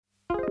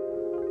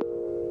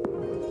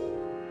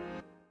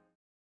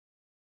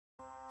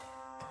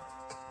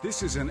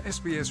This is an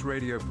SBS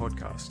radio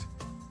podcast.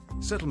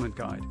 Settlement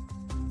Guide.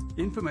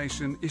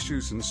 Information,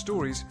 issues and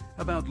stories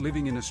about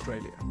living in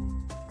Australia.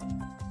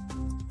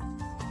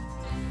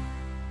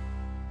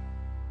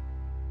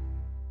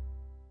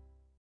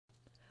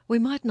 We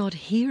might not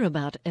hear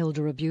about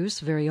elder abuse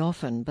very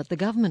often, but the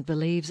government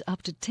believes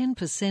up to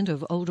 10%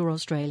 of older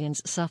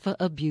Australians suffer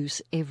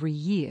abuse every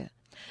year.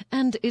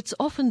 And it's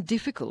often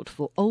difficult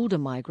for older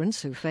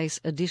migrants who face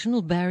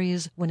additional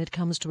barriers when it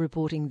comes to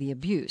reporting the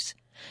abuse.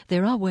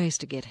 There are ways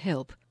to get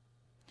help.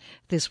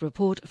 This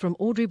report from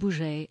Audrey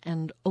Bouget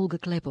and Olga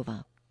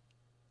Klepova.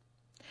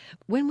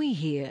 When we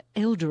hear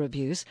elder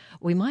abuse,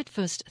 we might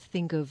first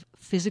think of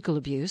physical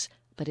abuse,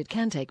 but it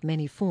can take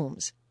many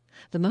forms.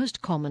 The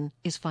most common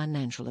is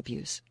financial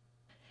abuse.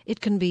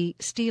 It can be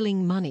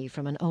stealing money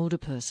from an older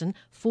person,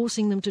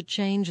 forcing them to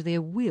change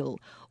their will,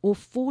 or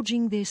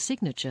forging their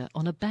signature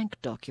on a bank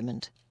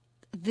document.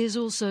 There's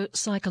also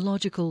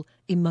psychological,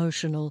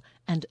 emotional,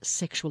 and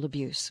sexual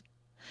abuse.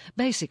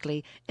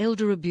 Basically,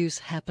 elder abuse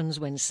happens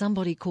when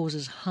somebody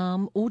causes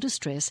harm or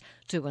distress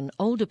to an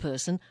older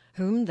person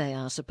whom they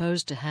are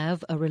supposed to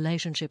have a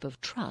relationship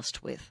of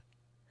trust with.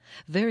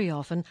 Very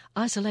often,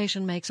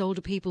 isolation makes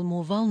older people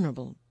more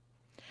vulnerable.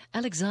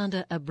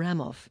 Alexander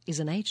Abramov is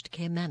an aged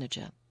care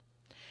manager.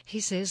 He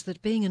says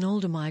that being an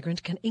older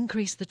migrant can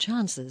increase the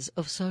chances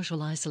of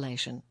social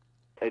isolation.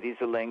 It is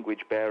a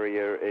language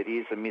barrier, it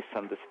is a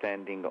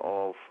misunderstanding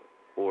of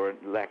or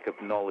lack of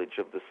knowledge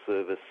of the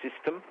service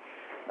system,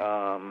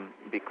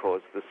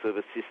 because the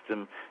service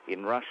system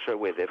in Russia,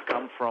 where they've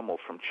come from, or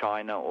from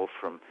China, or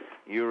from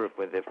Europe,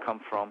 where they've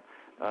come from,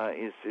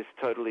 is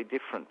totally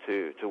different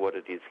to what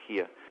it is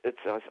here. It's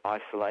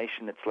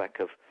isolation, it's lack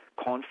of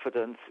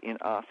confidence in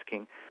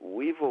asking.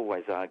 We've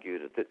always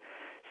argued that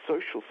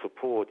social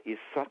support is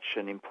such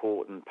an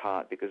important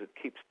part because it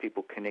keeps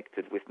people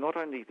connected with not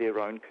only their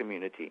own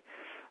community,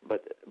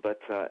 but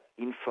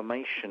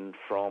information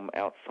from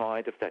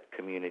outside of that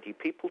community.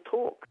 People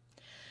talk.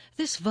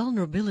 This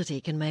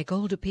vulnerability can make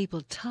older people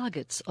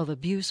targets of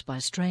abuse by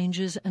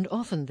strangers and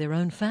often their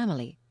own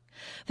family.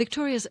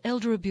 Victoria's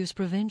Elder Abuse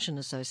Prevention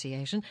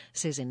Association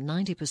says in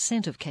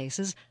 90% of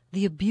cases,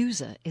 the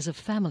abuser is a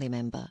family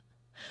member.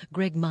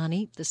 Greg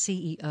Marnie, the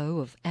CEO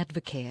of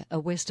Advocare, a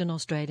Western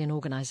Australian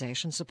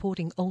organisation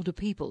supporting older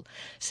people,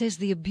 says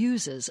the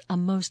abusers are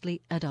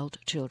mostly adult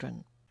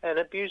children. An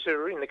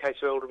abuser, in the case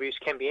of elder abuse,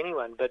 can be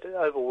anyone, but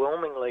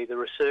overwhelmingly the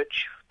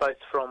research, both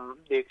from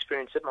the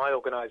experience at my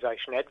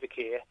organisation,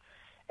 Advocare,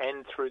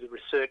 and through the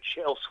research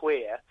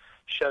elsewhere,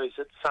 shows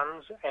that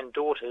sons and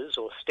daughters,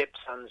 or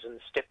stepsons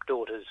and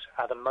stepdaughters,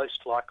 are the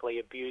most likely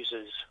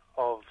abusers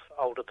of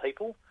older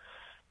people.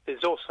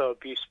 There's also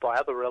abuse by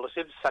other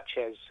relatives, such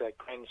as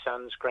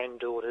grandsons,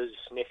 granddaughters,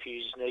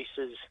 nephews,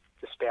 nieces,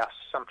 the spouse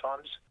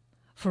sometimes.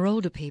 For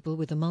older people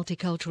with a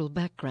multicultural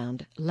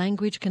background,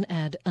 language can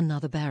add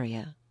another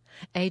barrier.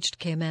 Aged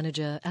care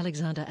manager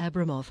Alexander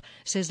Abramov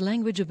says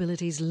language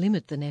abilities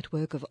limit the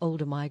network of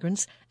older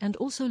migrants and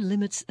also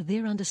limits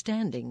their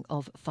understanding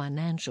of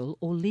financial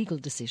or legal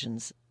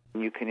decisions.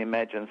 You can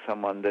imagine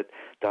someone that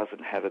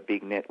doesn't have a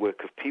big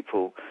network of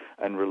people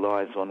and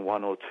relies on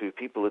one or two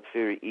people. It's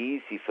very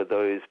easy for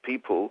those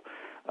people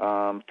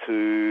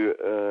to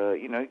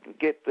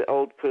get the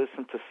old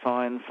person to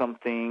sign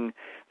something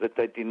that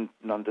they didn't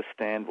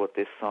understand what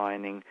they're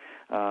signing,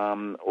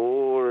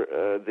 or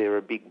they're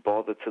a big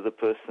bother to the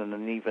person,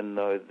 and even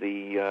though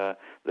the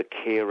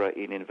carer,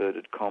 in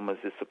inverted commas,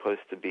 is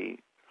supposed to be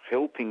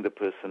helping the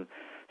person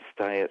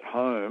stay at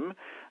home,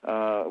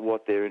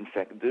 what they're in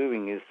fact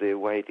doing is they're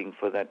waiting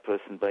for that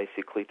person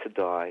basically to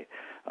die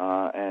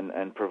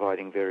and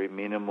providing very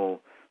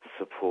minimal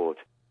support.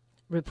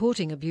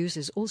 Reporting abuse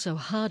is also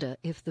harder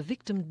if the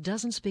victim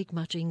doesn't speak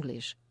much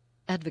English.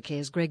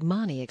 Advocare's Greg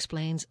Marnie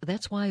explains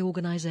that's why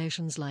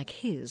organisations like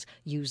his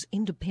use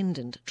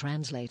independent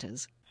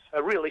translators.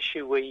 A real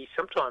issue we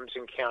sometimes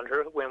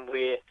encounter when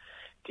we're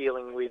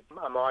dealing with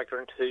a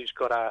migrant who's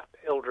got an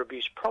elder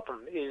abuse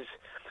problem is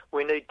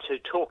we need to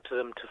talk to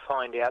them to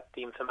find out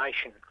the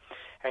information.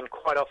 And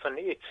quite often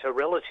it's a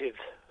relative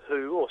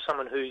or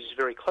someone who's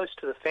very close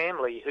to the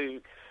family who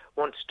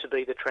wants to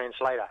be the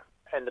translator.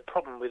 And the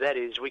problem with that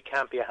is we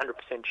can't be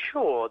 100%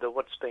 sure that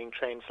what's being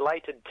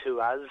translated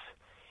to us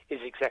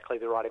is exactly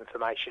the right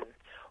information,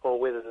 or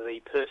whether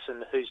the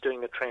person who's doing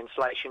the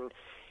translation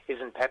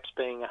isn't perhaps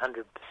being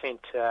 100%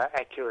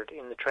 accurate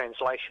in the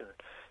translation.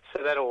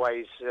 So that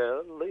always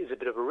is a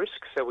bit of a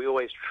risk. So we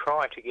always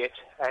try to get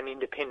an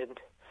independent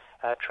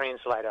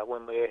translator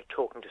when we're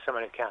talking to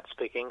someone who can't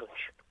speak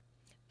English.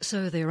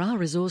 So there are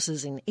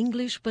resources in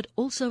English, but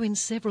also in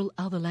several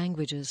other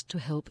languages to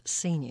help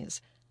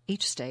seniors.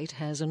 Each state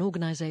has an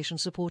organisation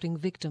supporting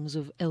victims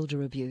of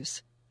elder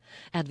abuse.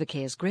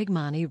 Advocare's Greg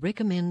Marnie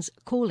recommends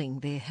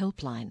calling their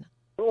helpline.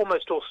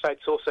 Almost all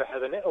states also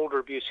have an elder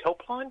abuse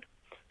helpline,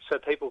 so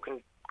people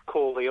can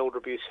call the elder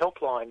abuse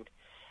helpline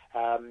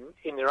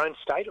in their own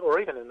state or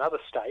even another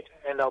state,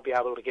 and they'll be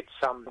able to get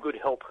some good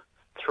help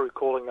through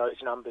calling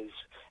those numbers.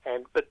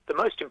 But the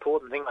most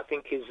important thing, I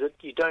think, is that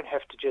you don't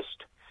have to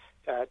just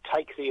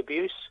take the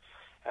abuse.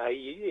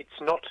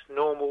 It's not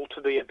normal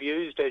to be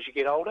abused as you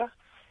get older,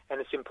 and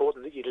it's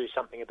important that you do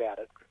something about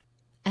it.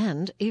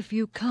 And if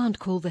you can't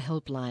call the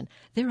helpline,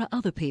 there are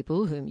other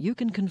people whom you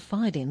can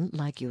confide in,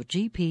 like your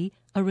GP,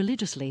 a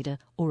religious leader,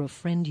 or a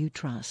friend you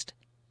trust.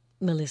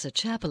 Melissa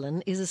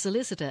Chaplin is a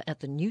solicitor at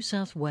the New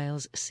South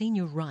Wales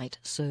Senior Right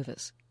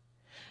Service.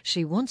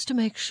 She wants to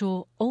make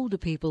sure older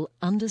people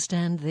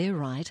understand their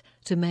right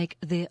to make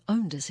their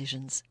own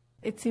decisions.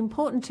 It's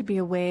important to be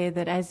aware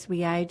that as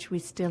we age, we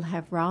still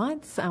have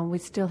rights. We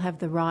still have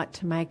the right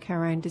to make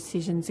our own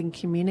decisions and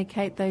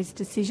communicate those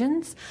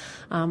decisions.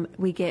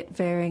 We get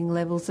varying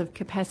levels of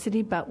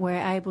capacity, but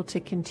we're able to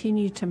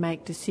continue to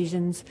make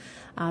decisions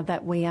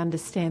that we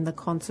understand the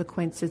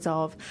consequences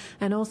of.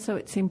 And also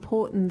it's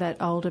important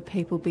that older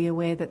people be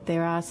aware that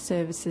there are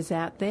services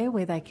out there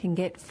where they can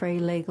get free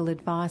legal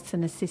advice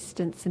and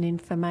assistance and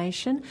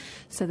information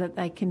so that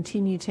they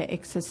continue to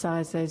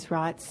exercise those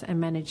rights and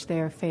manage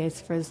their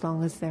affairs for as long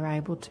as they're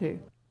able to.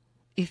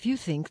 If you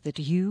think that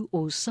you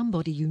or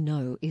somebody you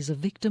know is a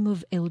victim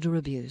of elder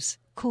abuse,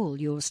 call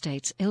your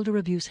state's elder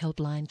abuse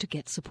helpline to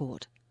get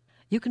support.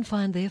 You can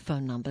find their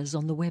phone numbers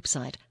on the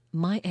website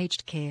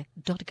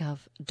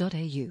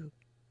myagedcare.gov.au.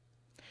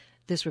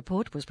 This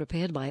report was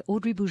prepared by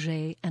Audrey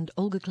Bouget and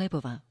Olga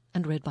Klepova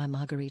and read by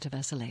Margarita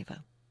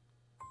Vasileva.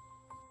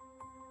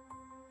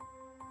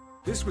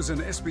 This was an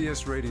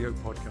SBS radio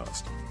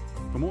podcast.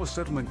 For more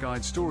Settlement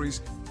Guide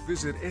stories,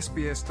 visit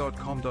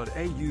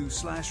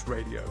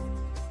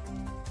sbs.com.au/radio.